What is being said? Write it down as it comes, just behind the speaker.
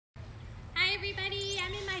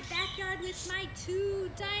backyard with my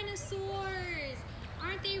two dinosaurs.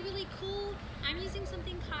 Aren't they really cool? I'm using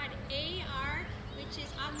something called AR, which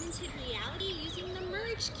is augmented reality, using the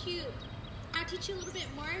Merge Cube. I'll teach you a little bit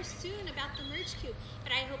more soon about the Merge Cube,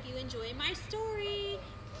 but I hope you enjoy my story.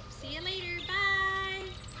 See you later, bye.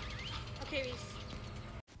 Okay, Reese.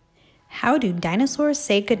 How Do Dinosaurs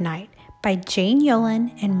Say Goodnight by Jane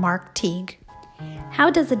Yolen and Mark Teague. How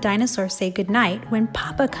does a dinosaur say goodnight when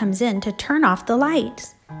Papa comes in to turn off the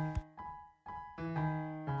lights?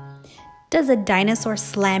 Does a dinosaur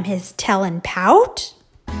slam his tail and pout?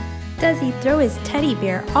 Does he throw his teddy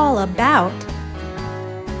bear all about?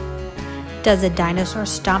 Does a dinosaur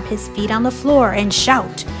stomp his feet on the floor and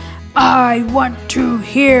shout, "I want to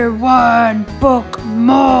hear one book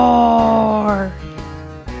more"?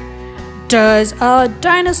 Does a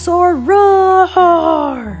dinosaur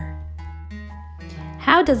roar?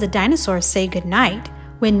 How does a dinosaur say goodnight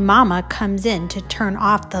when Mama comes in to turn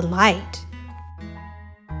off the light?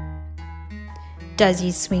 Does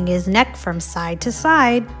he swing his neck from side to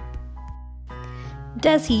side?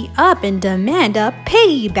 Does he up and demand a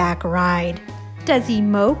piggyback ride? Does he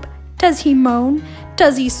mope? Does he moan?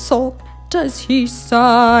 Does he sulk? Does he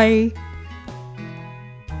sigh?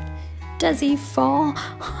 Does he fall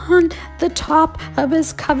on the top of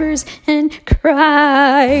his covers and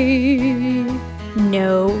cry?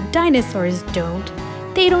 No, dinosaurs don't.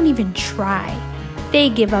 They don't even try. They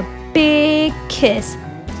give a big kiss.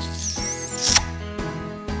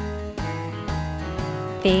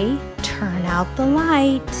 They turn out the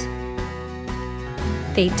light.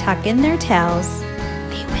 They tuck in their tails.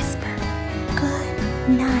 They whisper,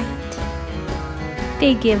 "Good night."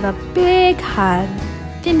 They give a big hug,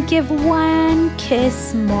 then give one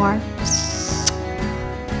kiss more.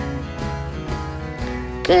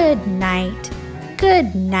 Good night.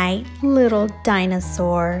 Good night, little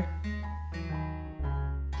dinosaur.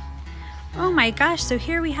 Oh my gosh, so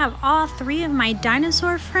here we have all three of my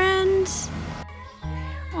dinosaur friends.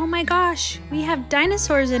 Oh my gosh, we have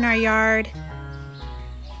dinosaurs in our yard.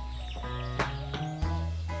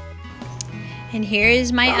 And here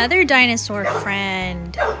is my other dinosaur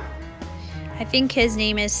friend. I think his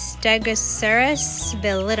name is Stegosaurus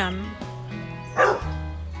velitum.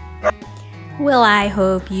 Well, I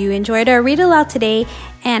hope you enjoyed our read aloud today,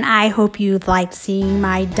 and I hope you liked seeing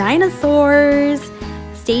my dinosaurs.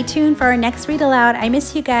 Stay tuned for our next read aloud. I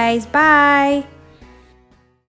miss you guys. Bye.